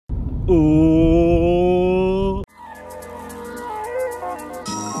Ooh.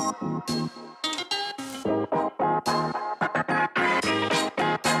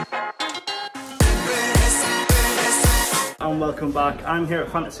 And welcome back. I'm here at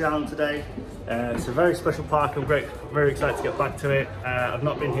Fantasy Island today. It's a very special park. I'm very excited to get back to it. I've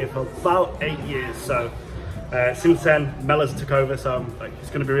not been here for about 8 years, so since then Mellors took over, so it's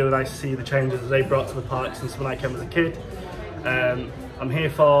going to be really nice to see the changes they brought to the park since when I came as a kid. I'm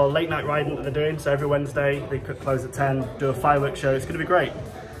here for late night riding that they're doing, so every Wednesday they close at 10, do a fireworks show. It's going to be great.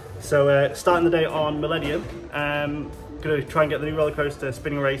 So starting the day on Millennium, going to try and get the new roller coaster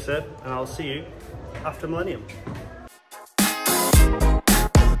Spinning Racer, and I'll see you after Millennium.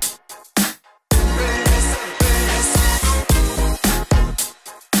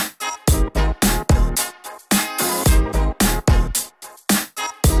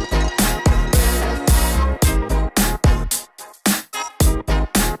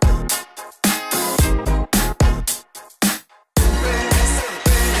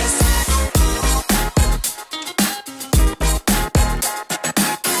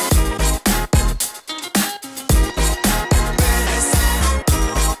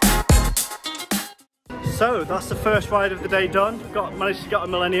 So that's the first ride of the day done. Managed to get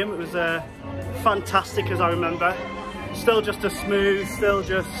on Millennium. It was fantastic as I remember. Still just as smooth, still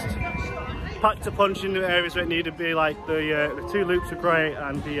just packed a punch in the areas where it needed to be. Like the two loops were great,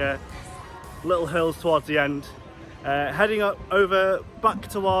 and the little hills towards the end. Heading up back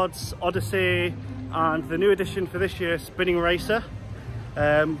towards Odyssey and the new addition for this year, Spinning Racer.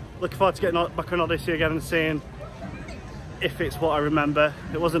 Looking forward to getting back on Odyssey again and seeing if it's what I remember.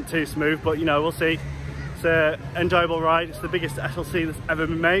 It wasn't too smooth, but you know, we'll see. It's an enjoyable ride. It's the biggest SLC that's ever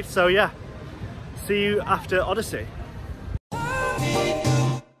been made. So yeah, see you after Odyssey.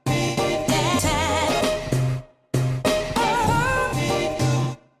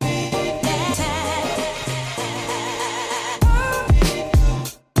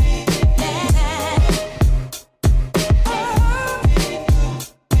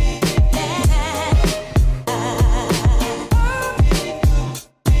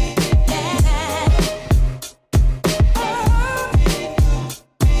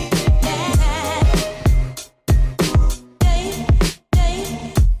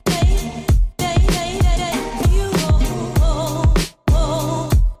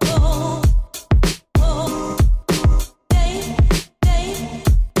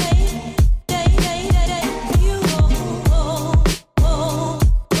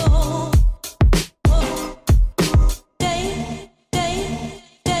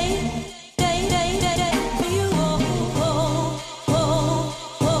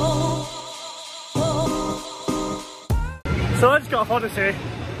 So I just got off Odyssey.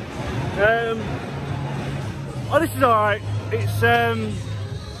 Odyssey's alright. It's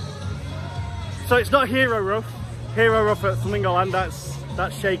so it's not Hero Rough. Hero Rough at Flamingo Land, that's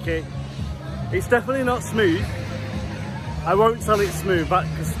shaky. It's definitely not smooth. I won't tell it smooth,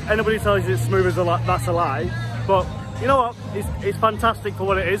 because anybody tells you it's smooth, that's a lie. But you know what? It's fantastic for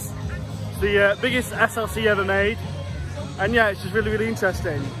what it is. It's the biggest SLC ever made, and yeah, it's just really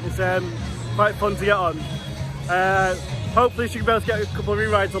interesting. It's quite fun to get on. Hopefully she can be able to get a couple of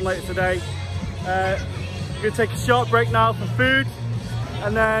re-rides on later today. We're going to take a short break now for food,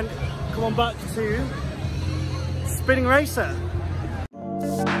 and then come on back to Spinning Racer.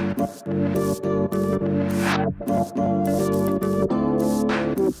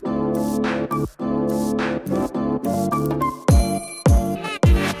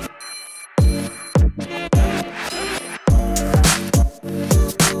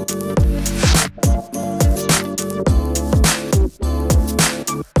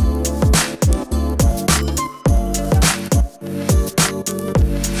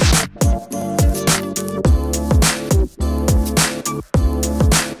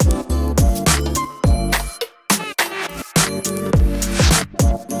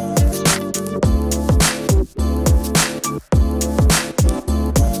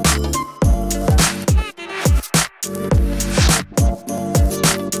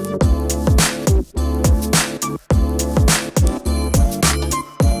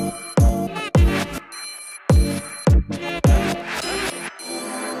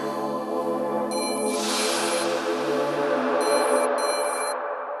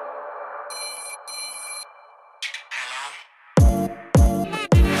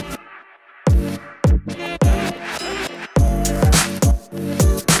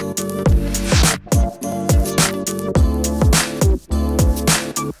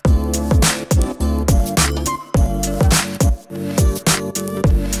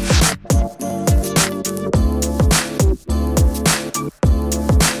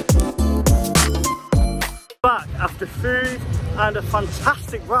 after food and a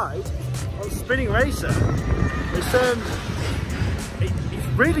fantastic ride on Spinning Racer. It's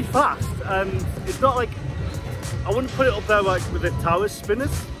really fast, and it's not like, I wouldn't put it up there like with the Towers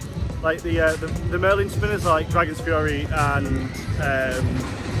spinners, like the Merlin spinners like Dragon's Fury and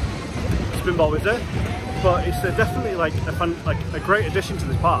Spinball Wizard, but it's definitely like a great addition to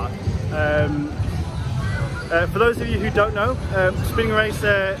this park. For those of you who don't know, Spinning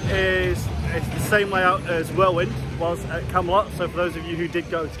Racer is the same layout as Whirlwind was at Camelot, so for those of you who did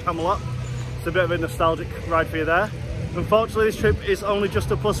go to Camelot, it's a bit of a nostalgic ride for you there. Unfortunately, this trip is only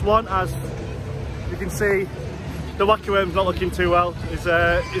just a +1, as you can see the Wacky Worm's not looking too well. He's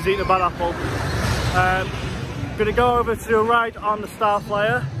eating a bad apple. Going to go over to a ride on the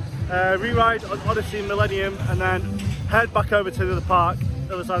Starflyer, re-ride on Odyssey Millennium, and then head back over to the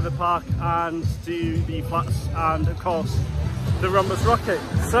other side of the park, and do the flats and of course the Rhombus Rocket.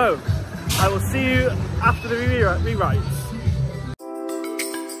 So I will see you after the re-rides.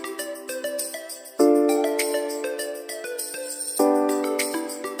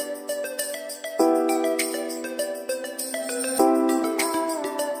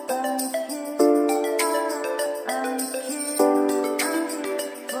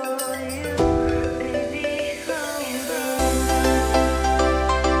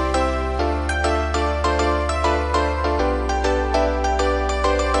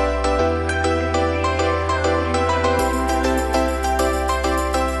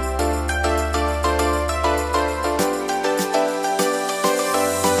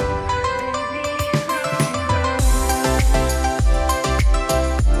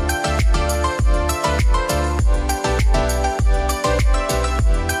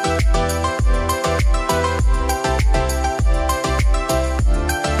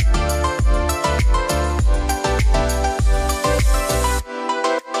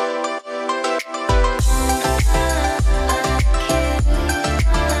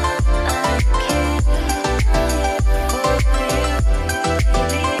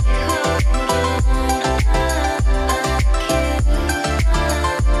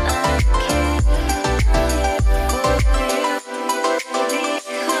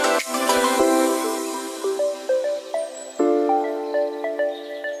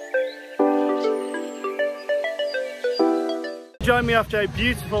 Join me after a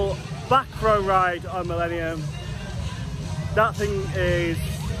beautiful back row ride on Millennium. That thing is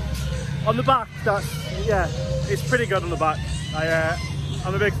on the back. It's pretty good on the back.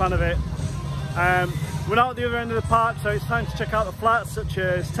 I'm a big fan of it. We're now at the other end of the park, so it's time to check out the flats such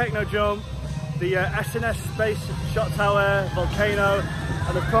as Techno Jump, the SNS Space Shot Tower, Volcano,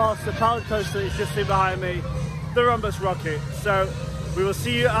 and of course the power coaster that is just seen behind me, the Rhombus Rocket. So we will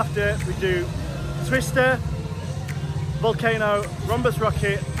see you after we do Twister, Volcano, Rhombus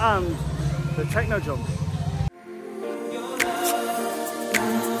Rocket, and the Techno Jump.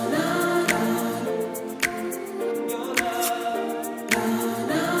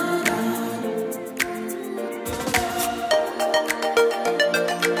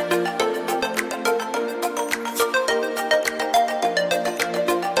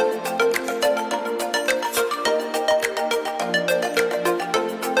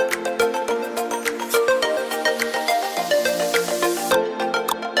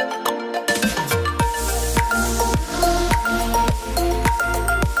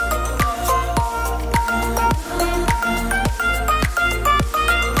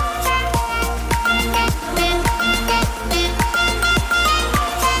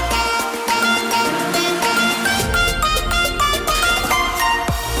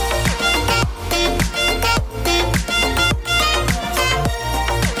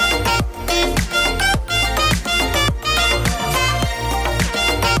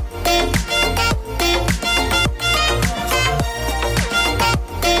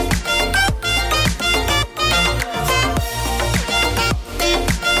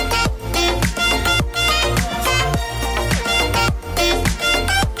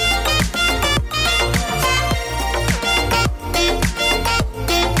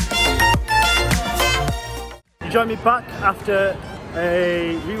 Join me back after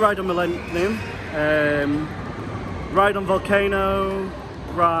a re-ride on Millennium, ride on Volcano,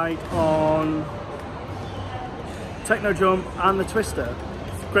 ride on Techno Jump and the Twister.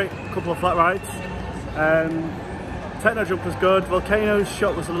 Great couple of flat rides. Techno Jump was good, Volcano's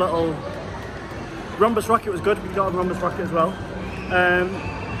shot was a little... Rhombus Rocket was good, we got on Rhombus Rocket as well.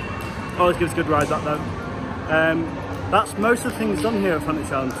 Always gives good rides that though. That's most of the things done here at Phantom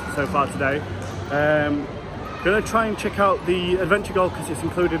Sound so far today. Going to try and check out the Adventure Gold because it's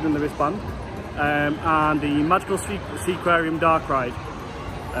included in the wristband, and the Magical Seaquarium Dark Ride.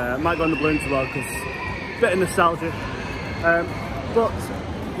 Might go on the balloons as well because bit of nostalgia. But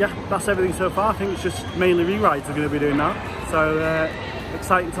yeah, that's everything so far. I think it's just mainly re-rides we're going to be doing now. So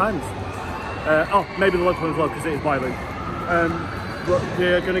exciting times. Oh, maybe the local one as well because it is Boiling. But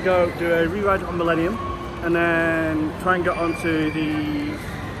we're going to go do a re-ride on Millennium and then try and get onto the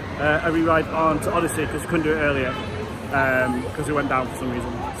a re-ride onto Odyssey because we couldn't do it earlier because it went down for some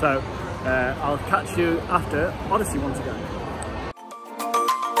reason. So I'll catch you after Odyssey once again.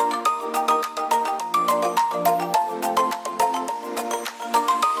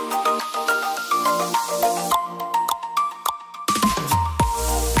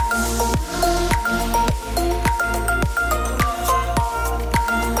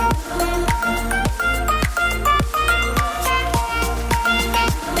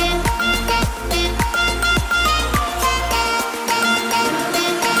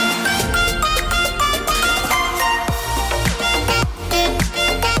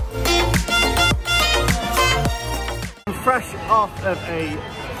 Fresh off of a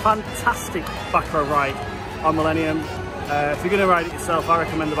fantastic back row ride on Millennium. If you're going to ride it yourself, I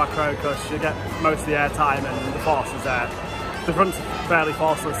recommend the back row because you get most of the airtime and the force is there. The front's fairly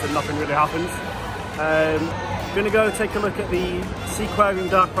forceless and nothing really happens. Going to go take a look at the Seaquarium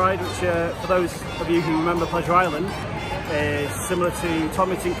Dark Ride, which for those of you who remember Pleasure Island is similar to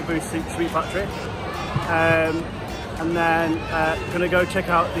Tommy Tinkerboo's Sweet Factory. And then going to go check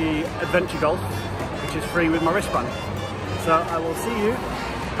out the Adventure Golf, which is free with my wristband. So I will see you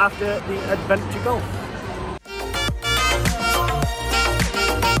after the Adventure Golf.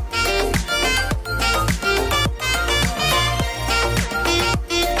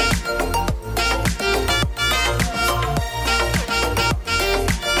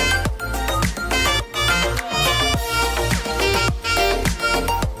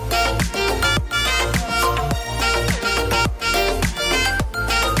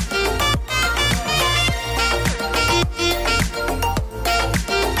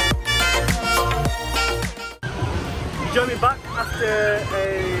 Join me back after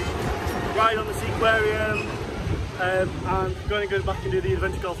a ride on the Seaquarium. I'm going to go back and do the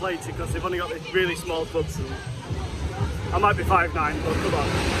Adventure Golf later because they've only got these really small clubs. And I might be 5'9", but come on.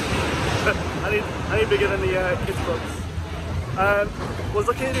 I need bigger than the kids clubs. Was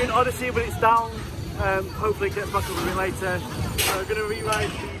looking at doing Odyssey, but it's down. Hopefully it gets back up a bit later. So I'm going to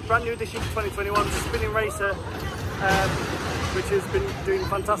re-ride the brand new edition 2021 Spinning Racer, which has been doing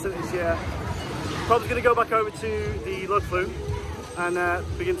fantastic this year. Probably going to go back over to the lug flume and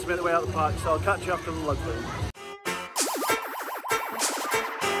begin to make the way out of the park, so I'll catch you after the lug flume.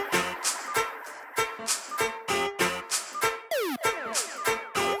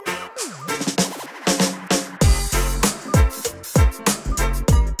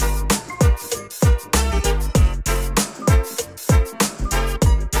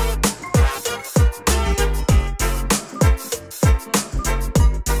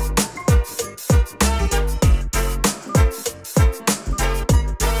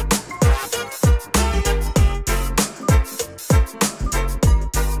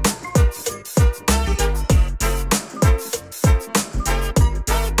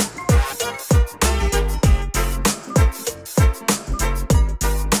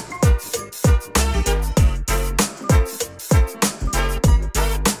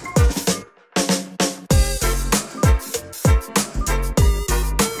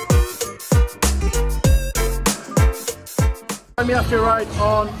 Me after a ride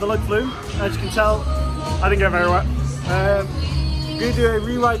on the lug flume. As you can tell, I didn't get very wet. We're going to do a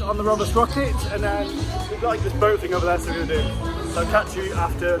re-ride on the Robust Rocket, and then we've got like this boat thing over there, so we're going to do. So I'll catch you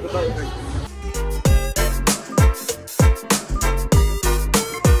after the boat thing.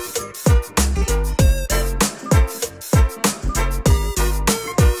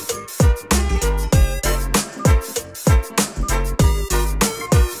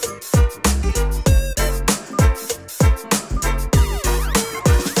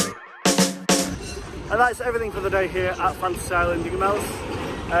 And that's everything for the day here at Fantasy Island Dingle Mells.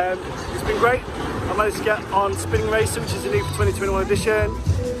 It's been great. I managed to get on Spinning Racer, which is the new for 2021 edition.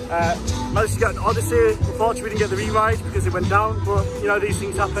 Managed to get on Odyssey. Unfortunately, we didn't get the re-ride because it went down, but you know, these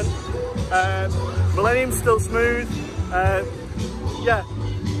things happen. Millennium's still smooth.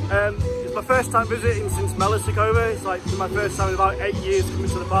 It's my first time visiting since Mellis took over. It's like my first time in about 8 years coming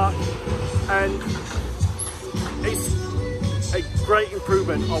to the park. And it's a great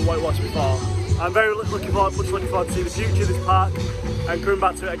improvement on what it was before. I'm very much looking forward to see the future of this park and coming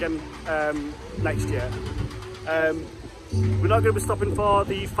back to it again next year. We're not going to be stopping for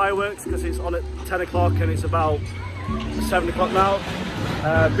the fireworks because it's on at 10 o'clock and it's about 7 o'clock now.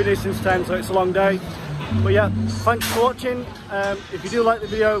 Been here since 10, so it's a long day. But yeah, thanks for watching. If you do like the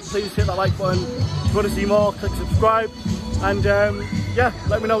video, please hit that like button. If you want to see more, click subscribe. And yeah,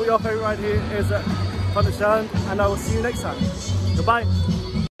 let me know what your favourite ride here is at Fantasyland, and I will see you next time. Goodbye.